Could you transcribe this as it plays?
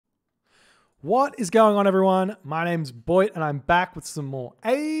What is going on, everyone? My name's Boit, and I'm back with some more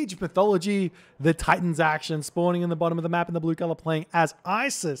Age of Mythology, the Titans action, spawning in the bottom of the map in the blue color, playing as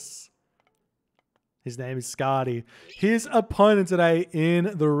Isis. His name is Skady. His opponent today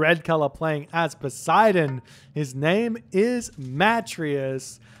in the red color, playing as Poseidon. His name is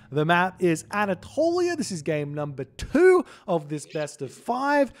Matreiuss. The map is Anatolia. This is game number 2 of this best of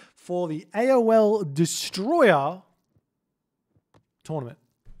 5 for the AOL Destroyer tournament.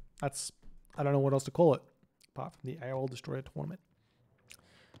 I don't know what else to call it, apart from the AOL Destroyer tournament.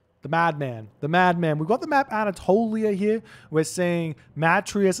 The Madman. We've got the map Anatolia here. We're seeing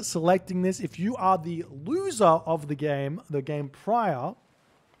Matreiuss selecting this. If you are the loser of the game prior,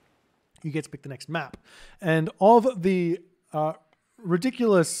 you get to pick the next map. And of the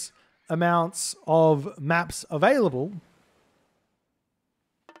ridiculous amounts of maps available,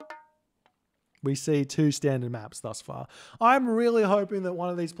 we see 2 standard maps thus far. I'm really hoping that one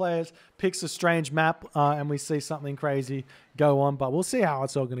of these players picks a strange map and we see something crazy go on, but we'll see how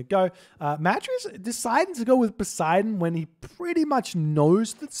it's all going to go. Matreiuss deciding to go with Poseidon when he pretty much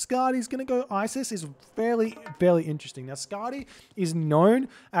knows that Skady's going to go Isis is fairly interesting. Now, Skady is known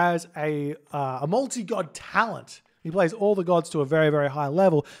as a multi-god talent. He plays all the gods to a very high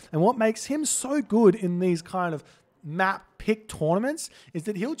level, and what makes him so good in these kind of map pick tournaments is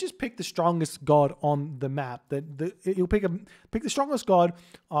that he'll just pick the strongest god on the map. He'll pick the strongest god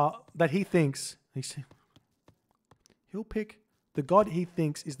that he thinks. He'll pick the god he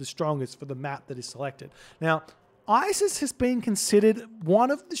thinks is the strongest for the map that is selected. Now, Isis has been considered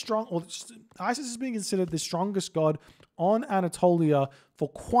Isis has been considered the strongest god on Anatolia for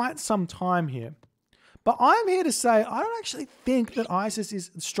quite some time here. But I'm here to say I don't actually think that Isis is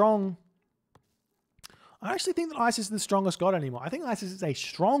strong. I actually think that Isis is the strongest god anymore. I think Isis is a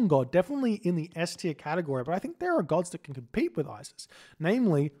strong god, definitely in the S tier category, but I think there are gods that can compete with Isis,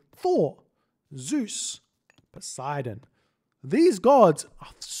 namely Thor, Zeus, Poseidon. These gods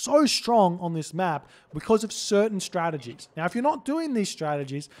are so strong on this map because of certain strategies. Now, if you're not doing these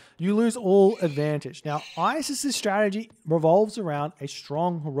strategies, you lose all advantage. Now, Isis's strategy revolves around a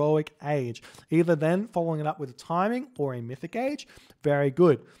strong heroic age, either then following it up with a timing or a mythic age. Very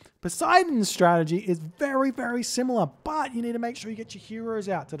good. Poseidon's strategy is very similar, but you need to make sure you get your heroes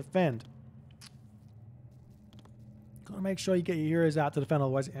out to defend. Gotta make sure you get your heroes out to defend,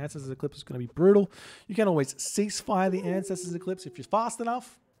 otherwise the Ancestors Eclipse is going to be brutal. You can always ceasefire the Ancestors Eclipse if you're fast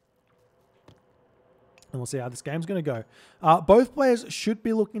enough. And we'll see how this game's going to go. Both players should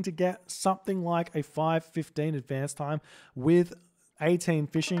be looking to get something like a 5:15 advance time with 18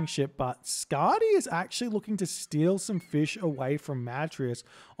 fishing ship, but Skady is actually looking to steal some fish away from Matreiuss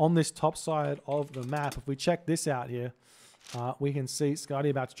on this top side of the map. If we check this out here, we can see Skady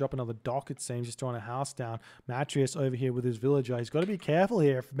about to drop another dock, it seems, just throwing a house down. Matreiuss over here with his villager. He's got to be careful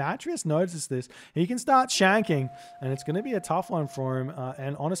here. If Matreiuss notices this, he can start shanking, and it's going to be a tough one for him.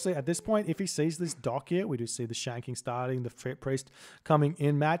 And honestly, at this point, if he sees this dock here, we do see the shanking starting, the priest coming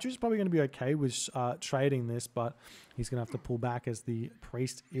in. Matreiuss is probably going to be okay with trading this, but he's going to have to pull back as the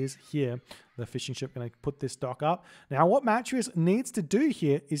priest is here. The fishing ship going to put this dock up. Now, what Matreiuss needs to do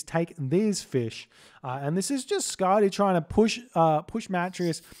here is take these fish. And this is just Skady trying to push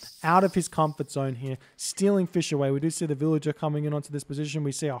Matreiuss out of his comfort zone here, stealing fish away. We do see the villager coming in onto this position.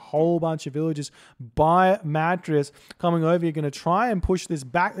 We see a whole bunch of villagers by Matreiuss coming over here, going to try and push this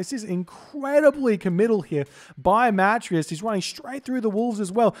back. This is incredibly committal here by Matreiuss. He's running straight through the wolves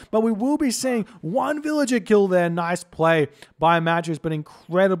as well. But we will be seeing one villager kill there. Nice play by Matreiuss, but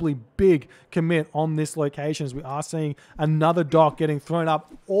incredibly big commit on this location as we are seeing another dock getting thrown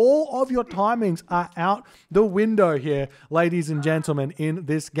up. All of your timings are out the window here, ladies and gentlemen, in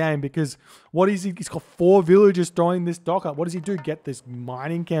this game, because what is he? He's got 4 villagers throwing this dock up. What does he do? Get this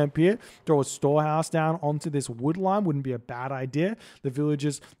mining camp here, throw a storehouse down onto this wood line. Wouldn't be a bad idea. The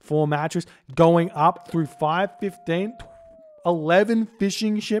villagers for Matreiuss going up through 5:15. 11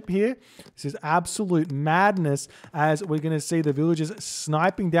 fishing ship here. This is absolute madness as we're going to see the villagers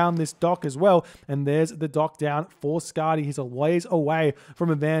sniping down this dock as well. And there's the dock down for Skady. He's a ways away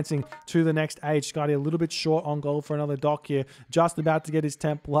from advancing to the next age. Skady a little bit short on gold for another dock here. Just about to get his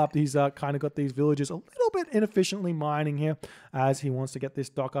temple up. He's kind of got these villagers a little bit inefficiently mining here as he wants to get this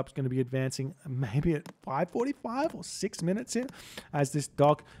dock up. He's going to be advancing maybe at 5:45 or 6 minutes here as this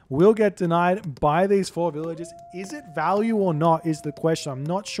dock will get denied by these 4 villagers. Is it value or not is the question. I'm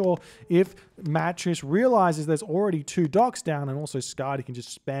not sure if Matreiuss realizes there's already 2 docks down, and also Skady can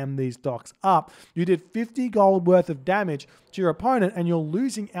just spam these docks up. You did 50 gold worth of damage to your opponent, and you're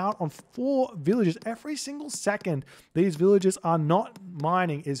losing out on 4 villagers every single second. These villagers are not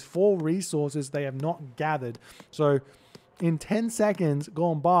mining is 4 resources they have not gathered. So in 10 seconds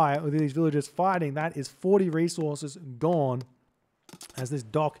gone by with these villagers fighting, that is 40 resources gone. As this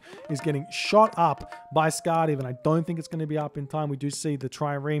dock is getting shot up by Skady, and I don't think it's going to be up in time. We do see the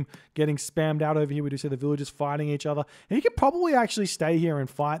trireme getting spammed out over here. We do see the villagers fighting each other. And you could probably actually stay here and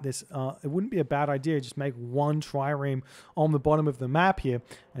fight this. It wouldn't be a bad idea. Just make one trireme on the bottom of the map here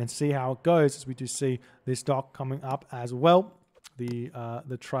and see how it goes, as we do see this dock coming up as well. The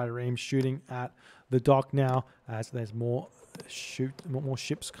trireme shooting at the dock now as there's more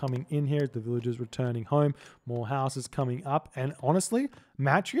ships coming in here, the villagers returning home, more houses coming up. And honestly,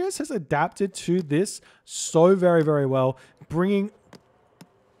 Matreiuss has adapted to this so very, very well, bringing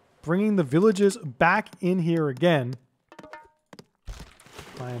the villagers back in here again.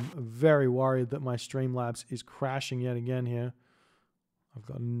 I am very worried that my Streamlabs is crashing yet again here. I've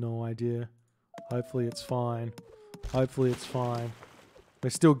got no idea. Hopefully it's fine. Hopefully it's fine.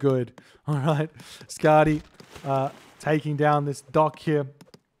 We're still good. All right, Skady taking down this dock here.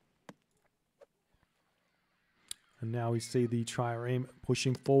 And now we see the trireme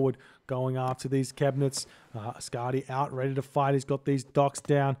pushing forward, going after these cabinets. Skady out, ready to fight. He's got these docks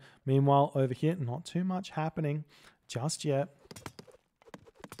down. Meanwhile, over here, not too much happening just yet.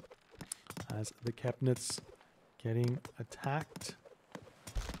 As the cabinets getting attacked.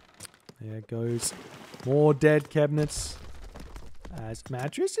 There goes more dead cabinets. As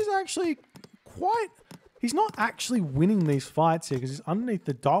Matreiuss is actually quite... He's not actually winning these fights here because he's underneath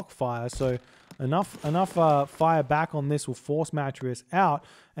the dock fire. So enough fire back on this will force Matreiuss out.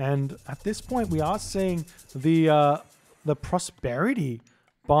 And at this point, we are seeing the prosperity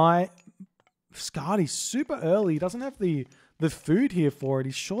by Skady super early. He doesn't have the food here for it.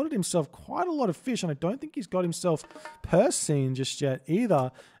 He's shorted himself quite a lot of fish, and I don't think he's got himself purse seen just yet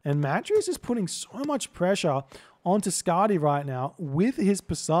either. And Matreiuss is putting so much pressure onto Skady right now with his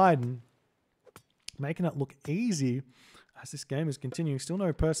Poseidon, making it look easy as this game is continuing. Still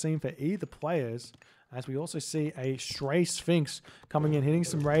no purse seen for either players, as we also see a stray Sphinx coming in, hitting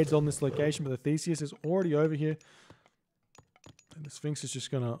some raids on this location, but the Theseus is already over here. And the Sphinx is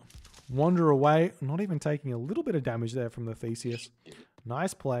just going to wander away, not even taking a little bit of damage there from the Theseus.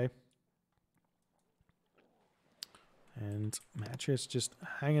 Nice play. And Matreiuss just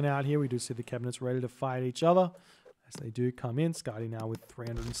hanging out here. We do see the cabinets ready to fight each other as they do come in. Skady now with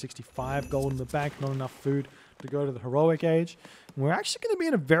 365 gold in the bank, not enough food to go to the heroic age. And we're actually going to be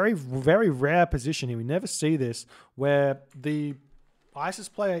in a very, very rare position here. We never see this, where the ISIS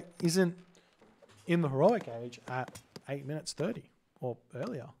player isn't in the heroic age at 8 minutes 30 or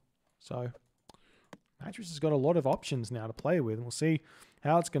earlier. So Matreiuss has got a lot of options now to play with, and we'll see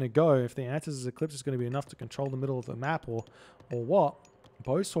how it's going to go. If the Answers Eclipse is going to be enough to control the middle of the map or what.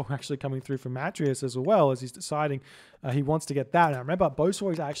 Bosaur actually coming through for Matreiuss as well, as he's deciding he wants to get that. Now remember,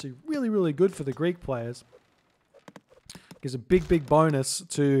 Bosaur is actually really, really good for the Greek players. Gives a big, big bonus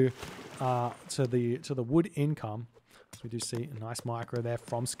to the wood income. So we do see a nice micro there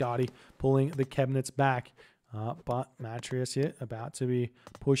from Skady pulling the cabinets back. But Matreiuss here about to be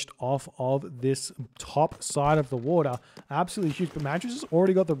pushed off of this top side of the water. Absolutely huge. But Matreiuss has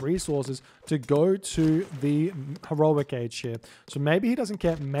already got the resources to go to the heroic age here. So maybe he doesn't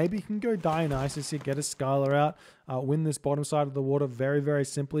care. Maybe he can go Dionysus here, get a Skylar out, win this bottom side of the water very, very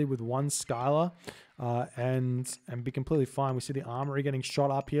simply with one Skylar. And be completely fine. We see the armory getting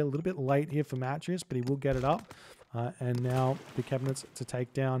shot up here. A little bit late here for Matreiuss, but he will get it up. And now the cabinets to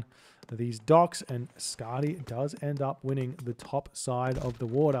take down these docks, and Skady does end up winning the top side of the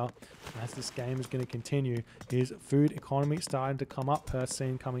water as this game is going to continue. His food economy starting to come up. Purse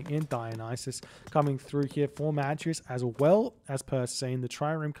scene coming in. Dionysus coming through here for Matreiuss, as well as purse scene. The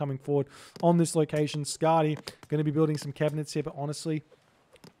trireme coming forward on this location. Skady going to be building some cabinets here, but honestly,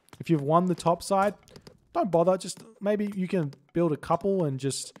 if you've won the top side, don't bother. Just maybe you can build a couple and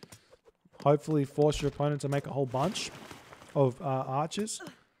just hopefully force your opponent to make a whole bunch of archers.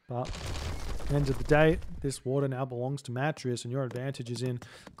 But at the end of the day, this water now belongs to Matreiuss, and your advantage is in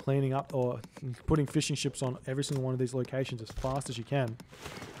cleaning up or putting fishing ships on every single one of these locations as fast as you can.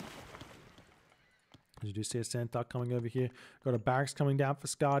 As you do see a sand duck coming over here. Got a barracks coming down for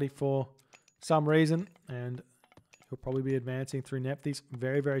Skady for some reason, and he'll probably be advancing through Nephthys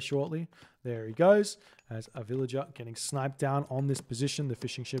very, very shortly. There he goes, as a villager getting sniped down on this position. The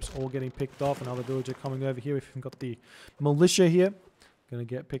fishing ships all getting picked off. Another villager coming over here. We've got the militia here. Going to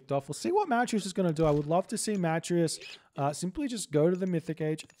get picked off. We'll see what Matreiuss is going to do. I would love to see Matreiuss simply just go to the Mythic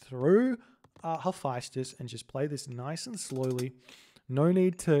Age through Hephaestus and just play this nice and slowly. No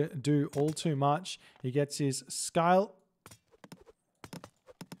need to do all too much. He gets his Spicy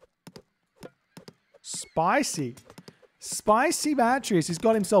Matreiuss. He's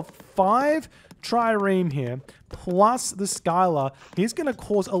got himself 5 trireme here, plus the Skylar, he's going to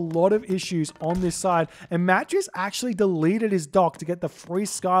cause a lot of issues on this side. And Matreiuss actually deleted his dock to get the free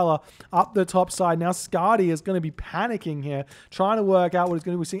Skylar up the top side. Now Skady is going to be panicking here, trying to work out what he's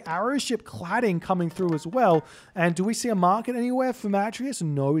going to do. We're seeing arrow ship cladding coming through as well. And do we see a market anywhere for Matreiuss?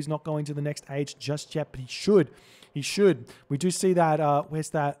 No, he's not going to the next age just yet, but he should. He should. We do see that. Where's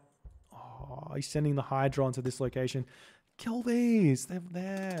that? Oh, he's sending the Hydra onto this location. Kill these. They're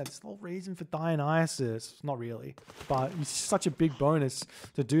there. There's no reason for Dionysus. Not really. But it's such a big bonus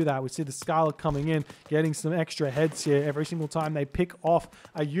to do that. We see the Scarlet coming in, getting some extra heads here. Every single time they pick off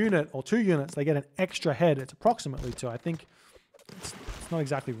a unit or 2 units, they get an extra head. It's approximately 2. I think it's not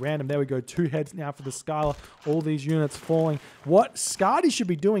exactly random. There we go. 2 heads now for the Skylar. All these units falling. What Skady should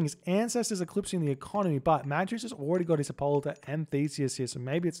be doing is Ancestors eclipsing the economy, but Matreiuss has already got his Hippolyta and Theseus here, so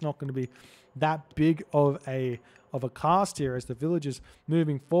maybe it's not going to be that big of a cast here as the villagers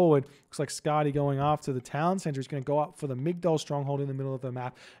moving forward. Looks like Skady going after the town center. He's going to go up for the Migdol stronghold in the middle of the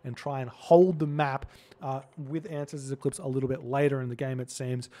map and try and hold the map with Ancestors Eclipse a little bit later in the game, it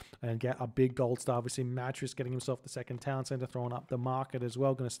seems, and get a big gold star. We see Matreiuss getting himself the second town center, throwing up the market as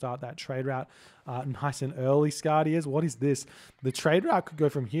well. Going to start that trade route nice and early. Skady is. What is this? The trade route could go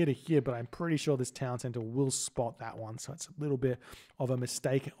from here to here, but I'm pretty sure this town center will spot that one. So it's a little bit of a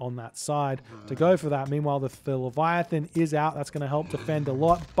mistake on that side to go for that. Meanwhile, the Leviathan is out. That's going to help defend a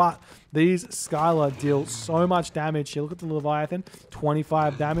lot, but these Skylar deal so much damage here. Look at the Leviathan,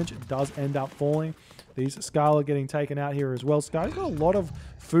 25 damage. It does end up falling. These Skylar getting taken out here as well. Skylar's got a lot of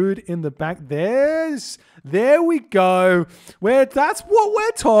food in the back. There we go. That's what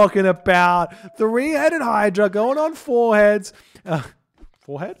we're talking about. 3-headed Hydra going on 4 heads.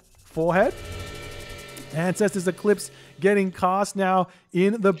 4 head? Ancestors Eclipse getting cast now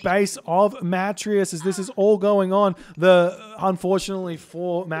in the base of Matreiuss as this is all going on. Unfortunately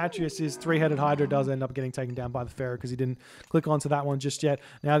for Matreiuss, his 3-headed Hydra does end up getting taken down by the Pharaoh because he didn't click onto that one just yet.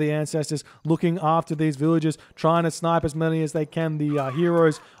 Now the Ancestors looking after these villagers, trying to snipe as many as they can. The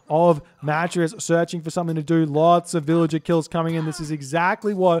heroes of Matreiuss searching for something to do. Lots of villager kills coming in. This is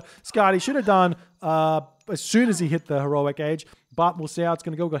exactly what Skady should have done as soon as he hit the heroic age. But we'll see how it's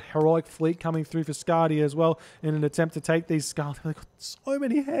going to go. We've got heroic fleet coming through for Skady as well in an attempt to take these Skylar. They've got so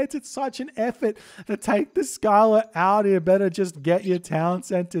many heads. It's such an effort to take the Skylar out here. Better just get your town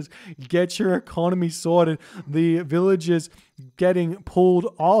centers, get your economy sorted. The villagers getting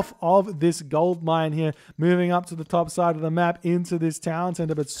pulled off of this gold mine here, moving up to the top side of the map into this town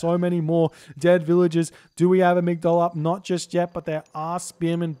center, but so many more dead villagers. Do we have a Migdol up? Not just yet, but there are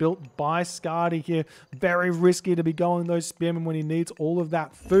spearmen built by Skady here. Very risky to be going those spearmen when he needs all of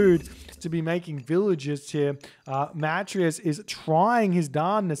that food to be making villages here. Matreiuss is trying his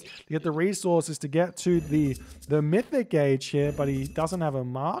darndest to get the resources to get to the mythic age here, but he doesn't have a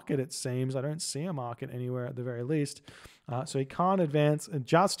market, it seems. I don't see a market anywhere at the very least. So he can't advance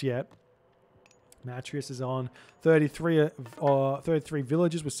just yet. Matreiuss is on 33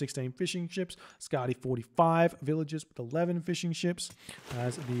 villages with 16 fishing ships. Skady 45 villages with 11 fishing ships.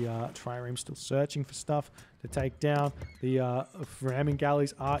 As the trireme still searching for stuff to take down. The ramming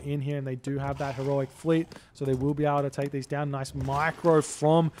galleys are in here and they do have that heroic fleet. So they will be able to take these down. Nice micro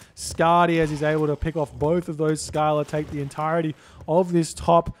from Skady as he's able to pick off both of those Skylar. Take the entirety of this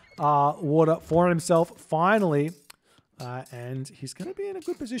top water for himself finally. And he's going to be in a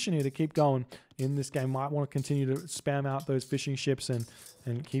good position here to keep going in this game. Might want to continue to spam out those fishing ships and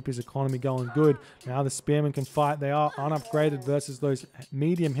keep his economy going good. Now the spearmen can fight. They are unupgraded versus those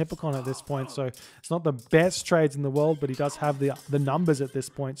medium Hippocon at this point. So it's not the best trades in the world, but he does have the numbers at this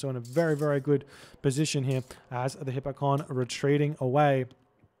point. So in a very, very good position here as the Hippocon retreating away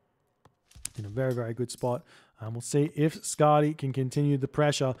in a very, very good spot. We'll see if Skady can continue the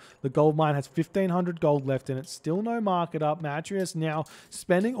pressure. The gold mine has 1,500 gold left in it. Still no market up. Matreiuss now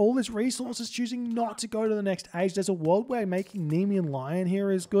spending all his resources, choosing not to go to the next age. There's a world where making Nemean Lion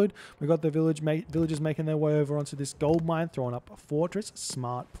here is good. We've got the villagers making their way over onto this gold mine, throwing up a fortress.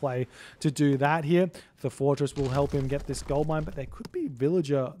 Smart play to do that here. The fortress will help him get this gold mine, but there could be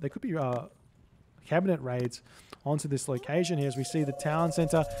cabinet raids onto this location here as we see the town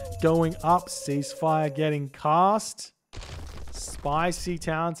center going up. Ceasefire getting cast. Spicy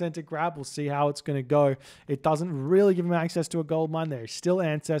town center grab. We'll see how it's going to go. It doesn't really give him access to a gold mine. There's still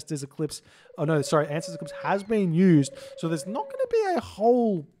Ancestors Eclipse. Oh no, sorry. Ancestors Eclipse has been used. So there's not going to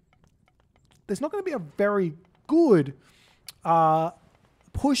be a very good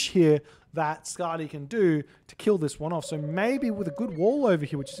push here that Skady can do to kill this one off. So maybe with a good wall over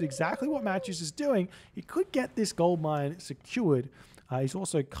here, which is exactly what Matreiuss is doing, he could get this gold mine secured He's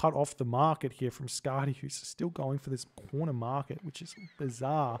also cut off the market here from Skady, who's still going for this corner market, which is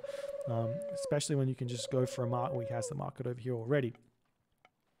bizarre, especially when you can just go for a market where he has the market over here already.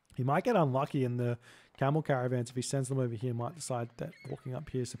 He might get unlucky in the camel caravans. If he sends them over here, might decide that walking up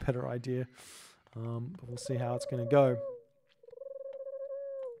here is a better idea. But we'll see how it's going to go.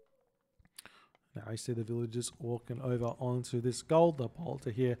 Now you see the villagers walking over onto this gold. The bolter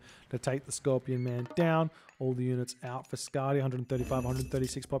here to take the Scorpion Man down. All the units out for Skady. 135,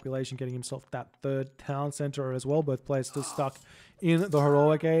 136 population, getting himself that third town center as well. Both players still stuck in the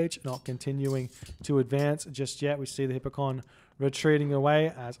heroic age, not continuing to advance just yet. We see the Hippocon retreating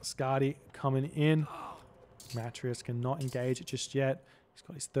away as Skady coming in. Matreiuss cannot engage it just yet. He's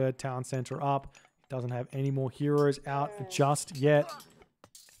got his third town center up. He doesn't have any more heroes out just yet.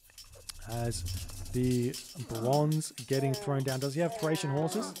 As the bronze getting thrown down. Does he have Thracian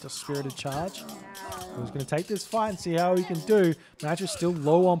horses? Just spirited charge. He's going to take this fight and see how he can do. Matreiuss still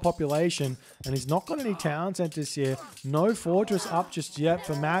low on population, and he's not got any town centers here. No fortress up just yet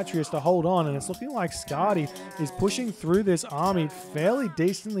for Matreiuss to hold on, and it's looking like Skady is pushing through this army fairly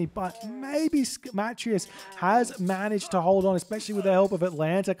decently, but maybe Matreiuss has managed to hold on, especially with the help of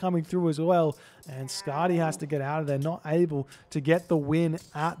Atlanta coming through as well, and Skady has to get out of there, not able to get the win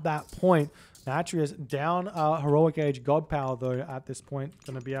at that point. Matreiuss down heroic age god power though at this point,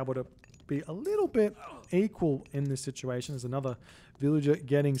 going to be able to be a little bit equal in this situation. There's another villager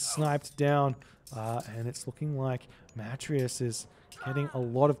getting sniped down, and it's looking like Matreiuss is getting a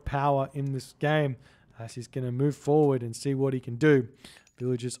lot of power in this game as he's going to move forward and see what he can do.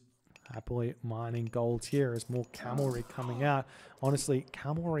 Villagers happily mining golds here as more cavalry coming out. Honestly,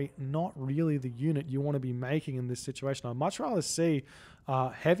 cavalry not really the unit you want to be making in this situation. I'd much rather see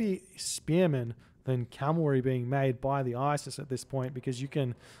heavy spearmen than cavalry being made by the ISIS at this point, because you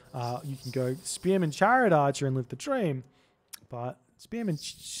can go spearman chariot archer and live the dream, but spearman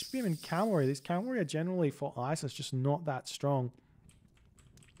cavalry, these cavalry are generally for ISIS just not that strong.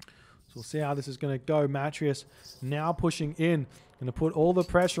 So we'll see how this is going to go. Matreiuss now pushing in, going to put all the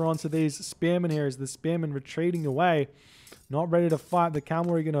pressure onto these spearmen here as the spearmen retreating away. Not ready to fight. The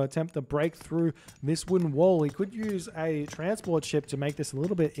cavalry going to attempt to break through this wooden wall. He could use a transport ship to make this a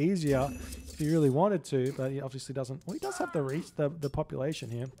little bit easier if he really wanted to, but he obviously doesn't. Well, he does have the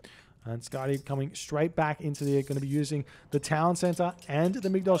population here. And Skady coming straight back into the, going to be using the town center and the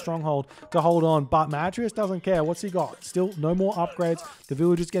Migdol stronghold to hold on. But Matreiuss doesn't care. What's he got? Still no more upgrades. The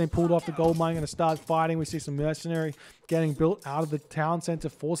villagers getting pulled off the gold mine, going to start fighting. We see some mercenary getting built out of the town center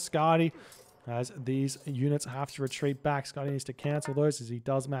for Skady. As these units have to retreat back, Skady needs to cancel those as he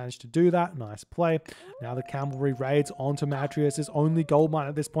does manage to do that. Nice play. Now the cavalry raids onto Matreiuss. His only gold mine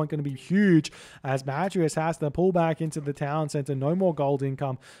at this point going to be huge as Matreiuss has to pull back into the town center. No more gold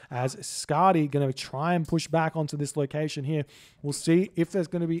income as Skady going to try and push back onto this location here. We'll see if there's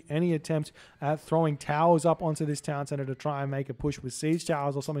going to be any attempt at throwing towers up onto this town center to try and make a push with siege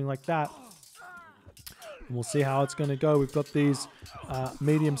towers or something like that. And we'll see how it's going to go. We've got these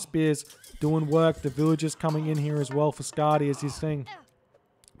medium spears doing work. The villagers coming in here as well for Skady as he's saying,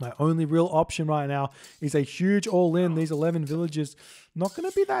 my only real option right now is a huge all-in. These 11 villagers not going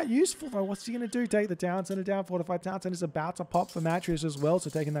to be that useful though. What's he going to do? Take the town center down. Fortified town center is about to pop for Matreiuss as well,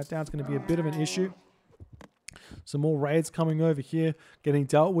 so taking that down is going to be a bit of an issue. Some more raids coming over here, getting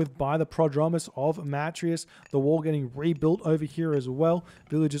dealt with by the prodromus of Matreiuss. The wall getting rebuilt over here as well.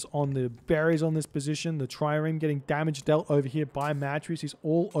 Villagers on the berries on this position. The trireme getting damage dealt over here by Matreiuss. He's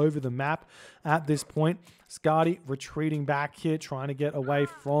all over the map at this point. Skady retreating back here, trying to get away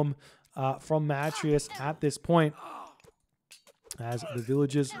from Matreiuss at this point. As the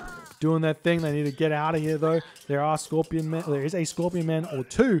villagers doing their thing, they need to get out of here though. There are scorpion men. There is a scorpion man or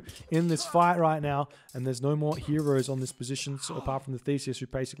two in this fight right now, and there's no more heroes on this position, so apart from the Theseus, who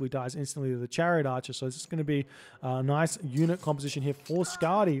basically dies instantly to the chariot archer. So this is going to be a nice unit composition here for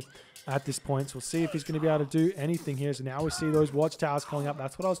Skady at this point. So we'll see if he's going to be able to do anything here. So now we see those watchtowers coming up.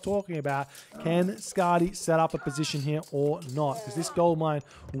 That's what I was talking about. Can Skady set up a position here or not? Because this gold mine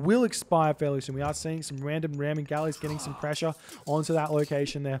will expire fairly soon. We are seeing some random ramming galleys getting some pressure onto that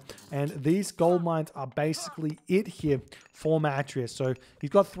location there. And these gold mines are basically it here for Matreiuss. So he's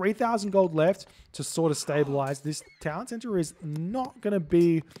got 3,000 gold left to sort of stabilize. This town center is not going to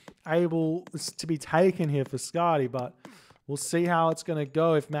be able to be taken here for Skady, but we'll see how it's going to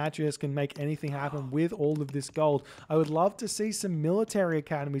go if Matreiuss can make anything happen with all of this gold. I would love to see some military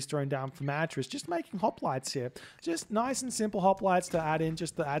academies thrown down for Matreiuss, just making hoplites here. Just nice and simple hoplites to add in,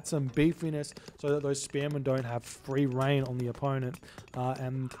 just to add some beefiness so that those spearmen don't have free reign on the opponent.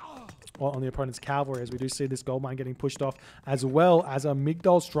 And on the opponent's cavalry, as we do see this gold mine getting pushed off, as well as a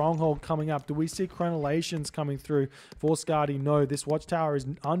Migdol stronghold coming up. Do we see crenellations coming through for Skady? No, this watchtower is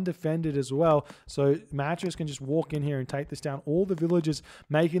undefended as well, so Matreiuss can just walk in here and take this down. All the villagers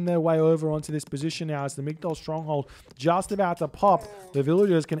making their way over onto this position now as the Migdol stronghold just about to pop. The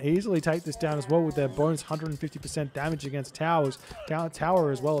villagers can easily take this down as well with their bonus 150% damage against towers.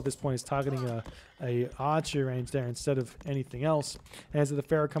 Tower as well at this point is targeting a archer range there instead of anything else. Hands of the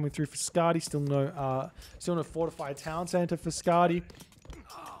Pharaoh coming through for Skady. Still no fortified town center for Skady.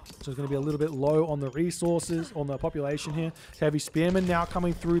 So it's going to be a little bit low on the resources, on the population here. Heavy Spearmen now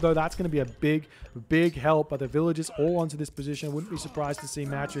coming through, though. That's going to be a big help. But the villagers all onto this position. Wouldn't be surprised to see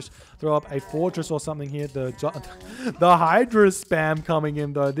Matreiuss throw up a fortress or something here. The Hydra spam coming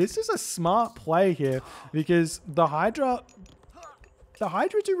in, though. This is a smart play here because the Hydra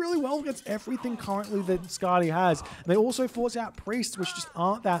do really well against everything currently that Skady has. They also force out priests, which just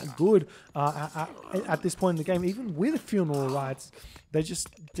aren't that good at this point in the game. Even with funeral rites, they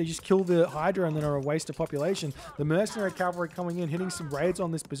just kill the Hydra and then are a waste of population. The mercenary cavalry coming in, hitting some raids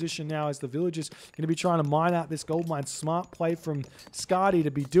on this position now as the villagers going to be trying to mine out this gold mine. Smart play from Skady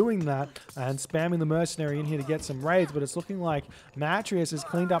to be doing that and spamming the mercenary in here to get some raids, but it's looking like Matreiuss has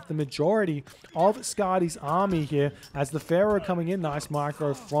cleaned up the majority of Skady's army here as the Pharaoh coming in. Nice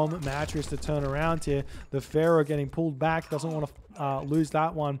micro from Matreiuss to turn around here. The Pharaoh getting pulled back, doesn't want to lose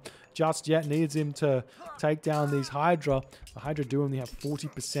that one just yet, needs him to take down these Hydra. The Hydra do only have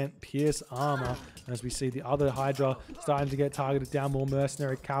 40% pierce armor, as we see the other Hydra starting to get targeted down. More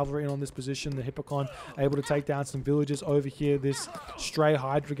mercenary cavalry in on this position. The Hippocon able to take down some villagers over here. This stray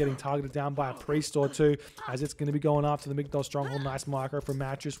Hydra getting targeted down by a priest or two, as it's going to be going after the Migdol stronghold. Nice micro from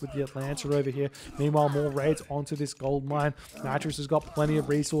Matreiuss with the Atlanta over here. Meanwhile, more raids onto this gold mine. Matreiuss has got plenty of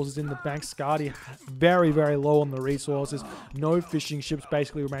resources in the bank. Skady very low on the resources. No fishing ships,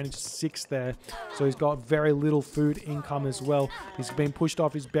 basically remaining 6 there, so he's got very little food income as well. He's been pushed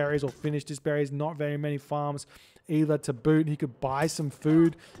off his berries or finished his berries. Not very many farms either to boot. He could buy some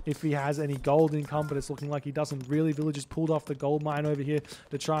food if he has any gold income, but it's looking like he doesn't really. Villagers pulled off the gold mine over here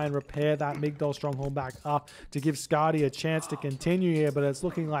to try and repair that Migdol stronghold back up to give Skady a chance to continue here, but it's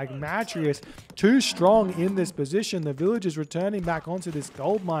looking like Matreiuss too strong in this position. The villagers returning back onto this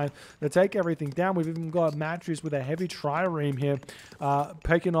gold mine to take everything down. We've even got Matreiuss with a heavy trireme here,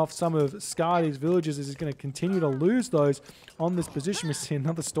 picking off some of Skady's villagers as he's going to continue to lose those on this position. We see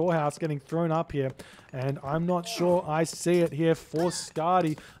another storehouse getting thrown up here, and I'm not sure I see it here for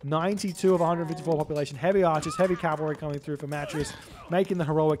Skady. 92 of 154 population. Heavy archers, heavy cavalry coming through for Matreiuss, making the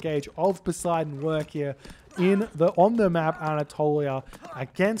heroic age of Poseidon work here on the map Anatolia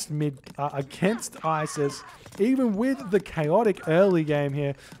against ISIS. Even with the chaotic early game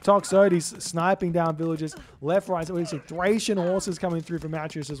here, Toxotes sniping down villagers left, right. So we see Thracian horses coming through for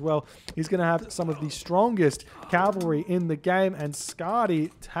Matreiuss as well. He's going to have some of the strongest cavalry in the game, and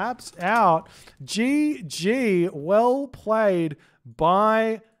Skady taps out. GG, well played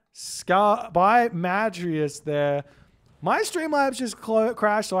by Matreiuss there. My Streamlabs just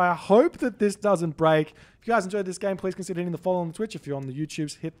crashed, so I hope that this doesn't break. If you guys enjoyed this game, please consider hitting the follow on Twitch. If you're on the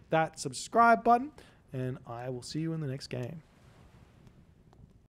YouTubes, hit that subscribe button, and I will see you in the next game.